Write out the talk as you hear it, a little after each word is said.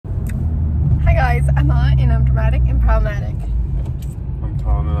guys, I'm Emma and I'm dramatic and problematic. I'm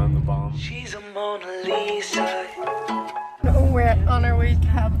Tom and I'm the bomb. She's a Mona Lisa. We're on our way to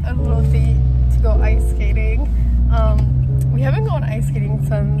have a little date to go ice skating. We haven't gone ice skating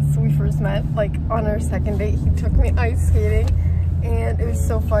since we first met. Like on our second date, he took me ice skating and it was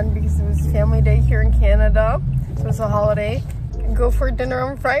so fun because it was family day here in Canada. So it was a holiday. Go for dinner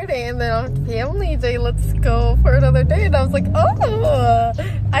on Friday and then on family day, let's go for another day. And I was like, oh,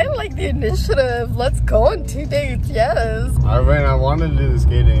 I like the initiative. Let's go on 2 dates, yes. I wanted to do the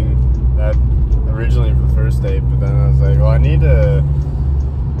skating that originally for the first date, but then I was like, well, I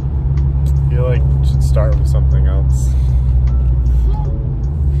feel like I should start with something else.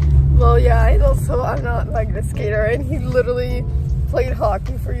 Well, yeah, I'm not like a skater, and he literally played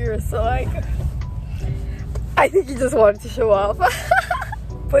hockey for years, so like, I think he just wanted to show off.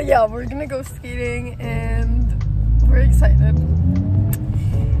 But yeah, we're gonna go skating and we're excited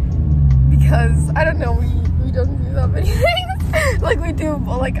because I don't know, we don't do that many things like we do,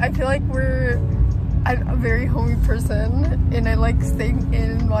 but like I feel like I'm a very homey person and I like staying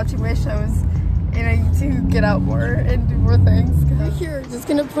in and watching my shows, and I need to get out more and do more things. We're here just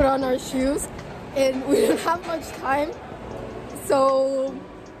gonna put on our shoes and we don't have much time, so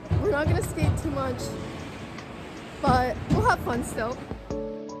we're not gonna skate too much, but we'll have fun still.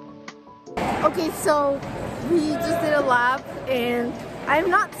 Okay, so we just did a lap and I'm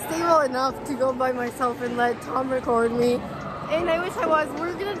not stable enough to go by myself and let Tom record me, and I wish I was.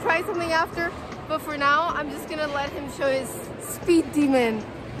 We're gonna try something after, but for now I'm just gonna let him show his speed demon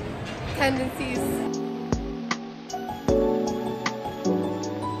tendencies.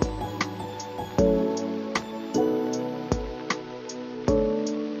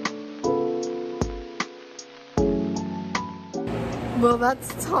 Well,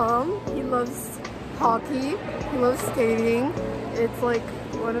 that's Tom. He loves hockey, he loves skating. It's like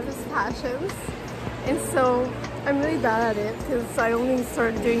one of his passions. And so I'm really bad at it because I only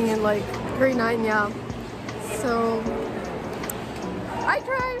started doing it in like grade 9, yeah. So I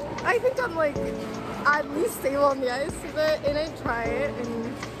try. I think I'm like at least stable on the ice a bit, and I try it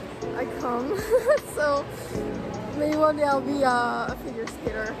and I come. So maybe one day I'll be a figure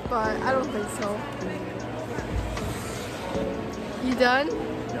skater, but I don't think so. You done?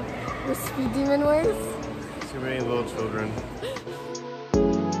 Yep. With speed demon ways? Too many little children.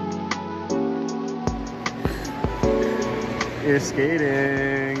 You're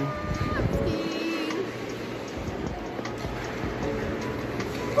skating.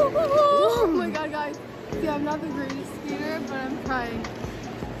 Oh my god, guys. See, I'm not the greatest skater, but I'm trying.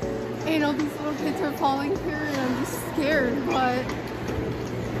 And all these little kids are falling here and I'm just scared, but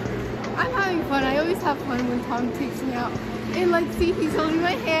I'm having fun. I always have fun when Tom takes me out. And like, see, he's holding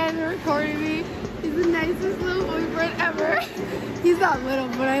my hand and recording me. He's the nicest little boyfriend ever. He's not little,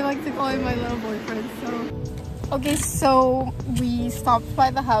 but I like to call him my little boyfriend, so. Okay, so we stopped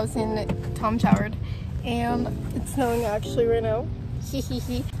by the house and Tom showered. And it's snowing actually right now.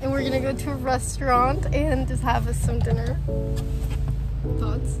 And we're gonna go to a restaurant and just have us some dinner.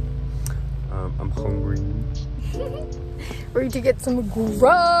 Thoughts? I'm hungry. We're going to get some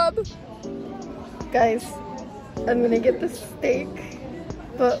grub. Guys, I'm gonna get the steak,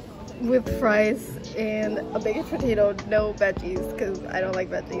 but with fries and a baked potato, no veggies, because I don't like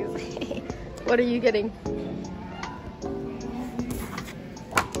veggies. What are you getting?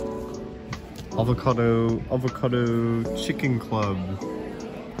 Avocado chicken club.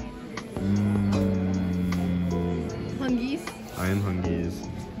 Hungies? I am hungies.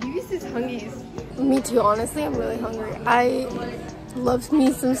 Use is hungies. Me too, honestly, I'm really hungry. I love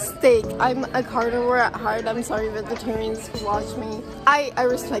me some steak. I'm a carnivore at heart. I'm sorry, vegetarians who watch me. I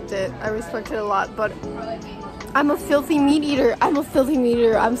respect it. I respect it a lot, but I'm a filthy meat eater. I'm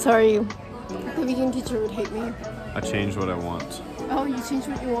sorry. The vegan teacher would hate me. I changed what I want. Oh, you changed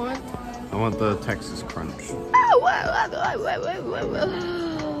what you want? I want the Texas Crunch.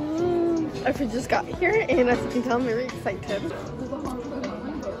 I just got here, and as you can tell, I'm very excited.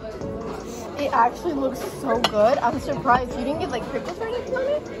 It actually looks so good. I'm surprised. You didn't get like pickles or anything on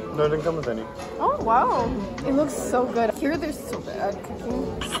it? No, it didn't come with any. Oh wow. It looks so good. Here they're so good at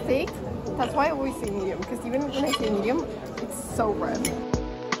cooking steak. That's why I always say medium, because even when I say medium, it's so red.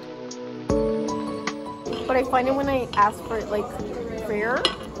 But I find it when I ask for it like rare,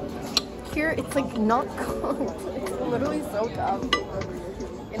 here it's like not cooked. It's literally so tough.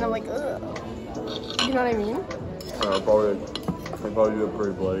 And I'm like, ugh. You know what I mean? They probably do it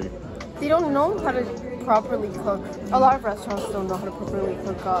pretty bloody. They don't know how to properly cook. A lot of restaurants don't know how to properly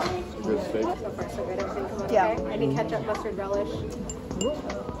cook Good steak? Yeah. Any ketchup, mustard, relish?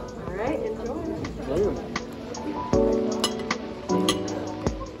 Alright, enjoy.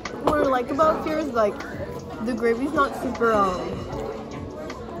 We're like like about here is like the gravy's not super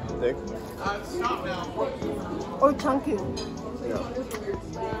Thick? or chunky. Yeah.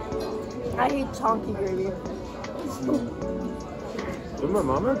 I hate chunky gravy. Did my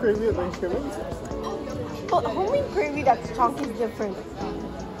mom have gravy at Thanksgiving? But homemade gravy that's chunky is different.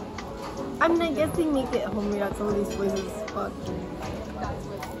 I mean, I guess they make it homemade at some of these places, but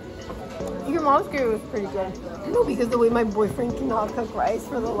your mom's gravy was pretty good. No, because the way my boyfriend cannot cook rice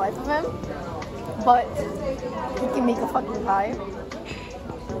for the life of him, but he can make a fucking pie.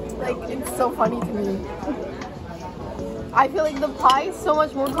 Like, it's so funny to me. I feel like the pie is so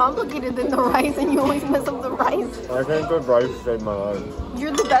much more complicated than the rice, and you always mess up the rice. I can't cook rice to save my life.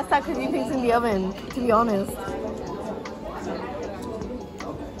 You're the best at cooking things in the oven, to be honest.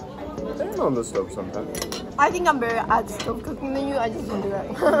 I'm on the stove sometimes. I think I'm better at stove cooking than you. I just don't do that.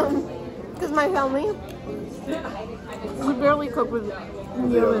 Because my family, we barely cook with in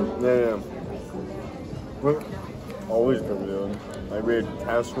the oven. Yeah. We always cook with the oven. Like we had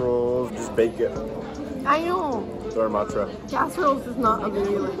casseroles, just bake it. I know. Dormatra. Casseroles is not a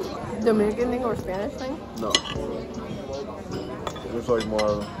very like Dominican thing or Spanish thing. No. It's like more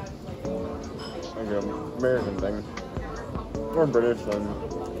of like an American thing. Or British thing.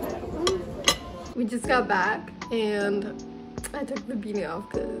 We just got back and I took the beanie off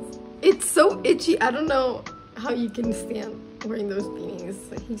because it's so itchy. I don't know how you can stand wearing those beanies.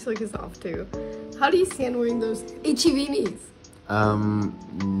 He took his off too. How do you stand wearing those itchy beanies?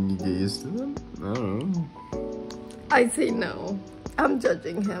 You get used to them? I don't know. I say no. I'm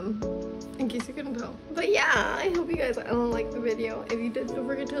judging him, in case you couldn't tell. But yeah, I hope you guys liked the video. If you did, don't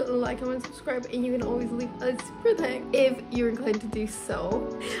forget to like, comment, subscribe, and you can always leave a super thank if you're inclined to do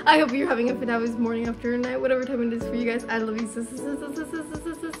so. I hope you're having a fabulous morning, afternoon, night, whatever time it is for you guys. I love you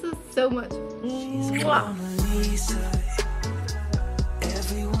so much. She's a Mona Lisa.